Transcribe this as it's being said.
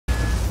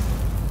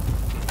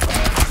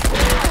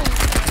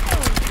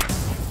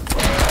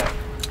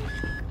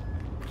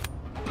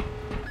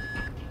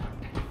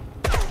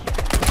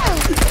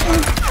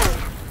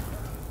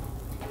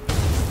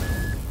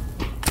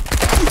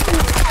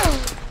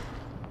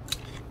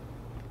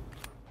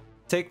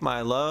Take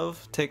my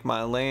love, take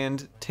my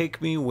land,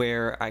 take me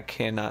where I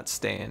cannot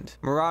stand.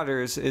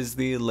 Marauders is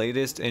the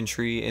latest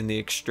entry in the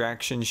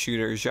extraction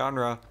shooter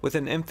genre with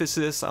an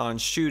emphasis on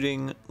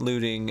shooting,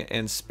 looting,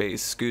 and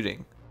space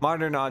scooting.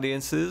 Modern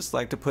audiences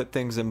like to put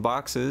things in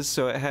boxes,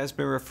 so it has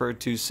been referred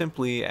to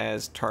simply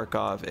as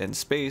Tarkov in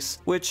space,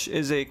 which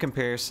is a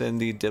comparison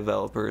the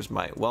developers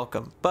might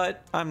welcome.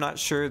 But I'm not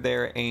sure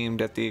they're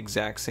aimed at the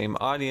exact same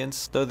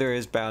audience, though there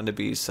is bound to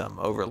be some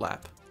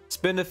overlap.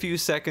 Spend a few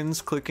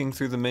seconds clicking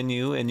through the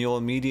menu and you'll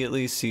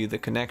immediately see the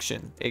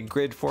connection. A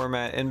grid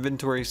format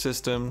inventory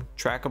system,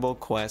 trackable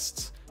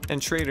quests,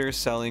 and traders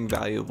selling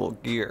valuable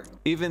gear.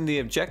 Even the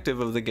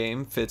objective of the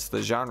game fits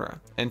the genre.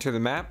 Enter the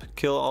map,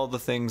 kill all the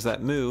things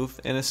that move,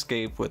 and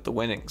escape with the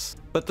winnings.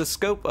 But the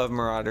scope of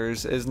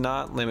Marauders is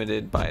not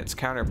limited by its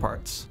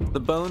counterparts. The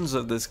bones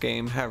of this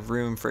game have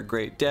room for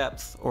great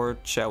depth, or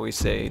shall we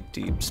say,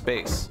 deep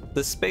space.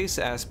 The space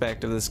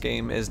aspect of this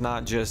game is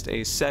not just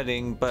a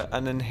setting, but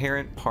an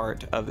inherent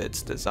part of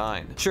its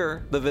design.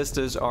 Sure, the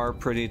vistas are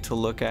pretty to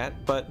look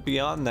at, but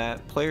beyond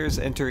that, players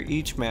enter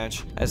each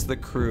match as the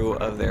crew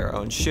of their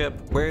own ship,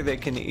 where they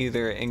can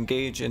either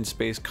engage in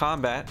space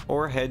combat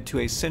or head to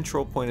a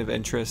central point of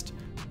interest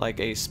like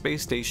a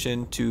space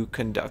station to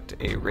conduct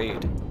a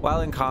raid.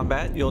 While in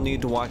combat, you'll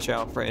need to watch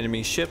out for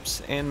enemy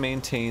ships and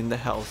maintain the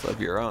health of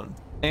your own.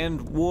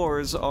 And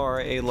wars are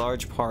a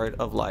large part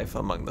of life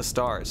among the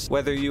stars.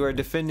 Whether you are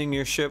defending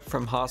your ship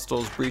from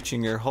hostiles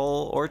breaching your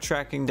hull or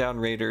tracking down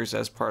raiders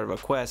as part of a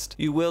quest,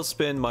 you will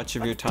spend much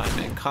of your time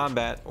in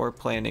combat or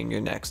planning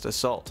your next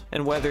assault.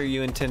 And whether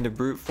you intend to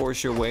brute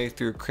force your way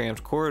through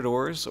cramped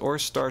corridors or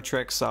Star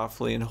Trek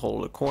softly and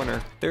hold a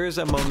corner, there is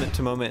a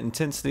moment-to-moment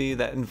intensity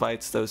that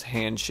invites those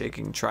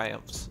hand-shaking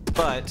triumphs.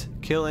 But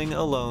killing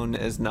alone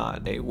is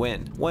not a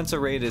win. Once a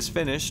raid is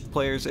finished,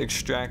 players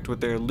extract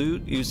with their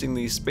loot using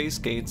the space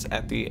gates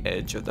at the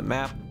edge of the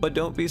map, but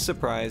don't be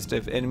surprised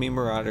if enemy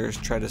marauders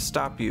try to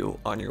stop you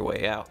on your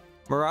way out.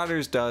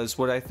 Marauders does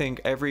what I think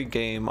every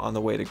game on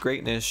the way to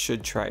greatness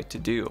should try to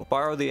do: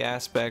 borrow the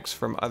aspects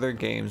from other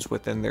games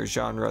within their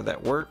genre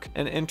that work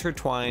and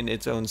intertwine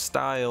its own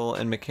style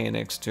and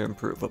mechanics to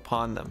improve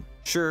upon them.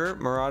 Sure,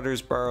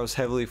 Marauders borrows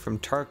heavily from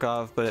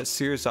Tarkov, but it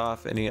sears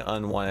off any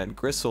unwanted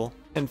gristle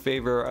in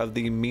favor of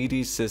the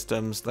meaty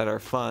systems that are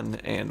fun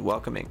and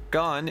welcoming.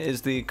 Gone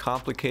is the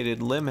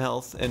complicated limb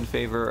health in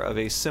favor of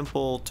a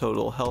simple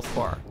total health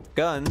bar.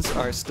 Guns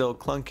are still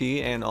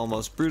clunky and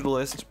almost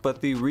brutalist,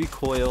 but the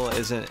recoil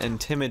isn't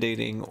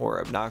intimidating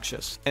or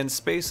obnoxious. And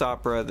space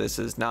opera this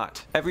is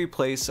not. Every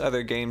place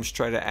other games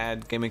try to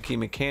add gimmicky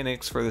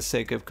mechanics for the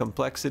sake of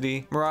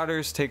complexity,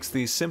 Marauders takes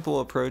the simple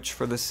approach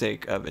for the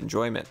sake of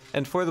enjoyment.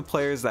 And for the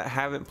players that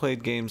haven't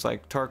played games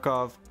like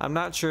Tarkov, I'm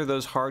not sure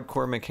those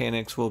hardcore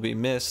mechanics will be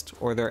missed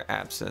or their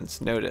absence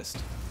noticed.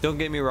 Don't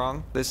get me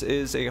wrong, this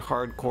is a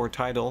hardcore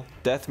title.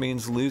 Death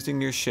means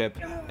losing your ship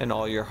and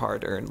all your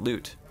hard-earned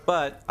loot.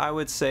 But I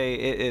would say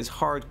it is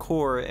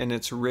hardcore in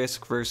its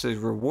risk versus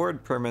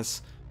reward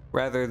premise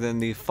rather than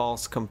the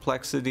false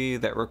complexity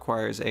that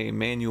requires a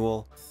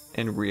manual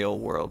and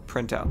real-world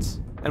printouts.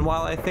 And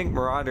while I think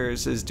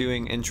Marauders is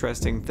doing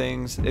interesting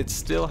things, it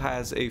still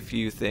has a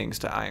few things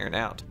to iron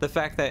out. The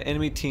fact that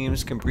enemy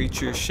teams can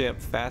breach your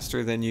ship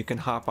faster than you can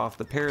hop off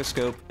the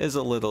periscope is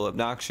a little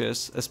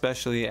obnoxious,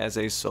 especially as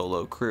a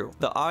solo crew.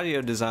 The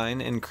audio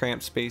design in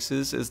cramped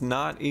spaces is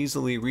not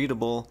easily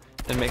readable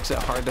and makes it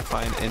hard to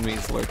find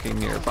enemies lurking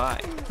nearby.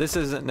 This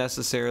isn't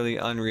necessarily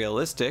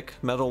unrealistic,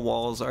 metal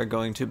walls are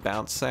going to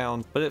bounce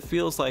sound, but it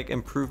feels like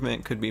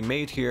improvement could be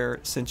made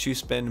here since you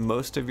spend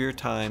most of your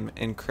time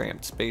in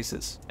cramped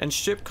spaces. And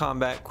ship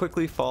combat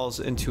quickly falls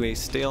into a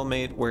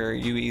stalemate where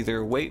you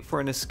either wait for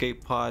an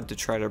escape pod to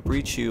try to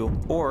breach you,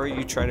 or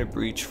you try to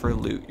breach for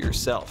loot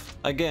yourself.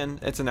 Again,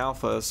 it's an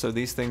alpha, so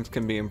these things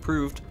can be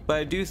improved, but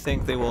I do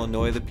think they will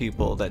annoy the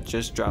people that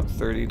just dropped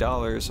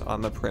 $30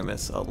 on the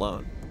premise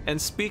alone. And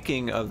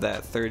speaking of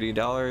that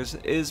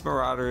 $30, is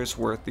Marauders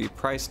worth the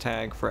price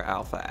tag for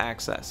alpha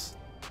access?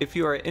 If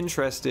you are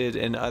interested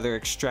in other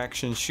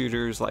extraction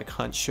shooters like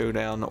Hunt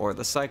Showdown or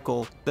The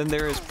Cycle, then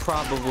there is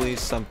probably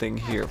something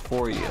here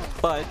for you.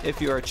 But if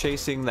you are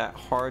chasing that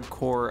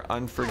hardcore,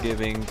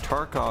 unforgiving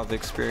Tarkov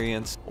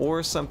experience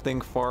or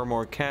something far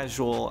more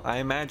casual, I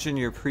imagine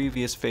your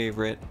previous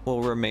favorite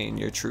will remain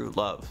your true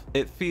love.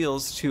 It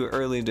feels too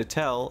early to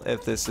tell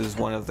if this is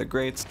one of the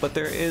greats, but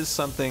there is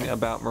something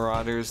about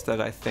Marauders that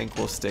I think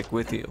will stick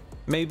with you.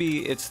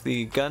 Maybe it's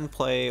the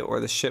gunplay or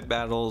the ship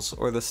battles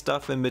or the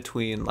stuff in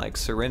between like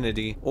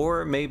Serenity,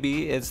 or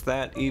maybe it's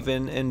that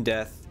even in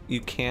death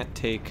you can't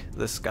take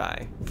the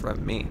sky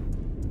from me.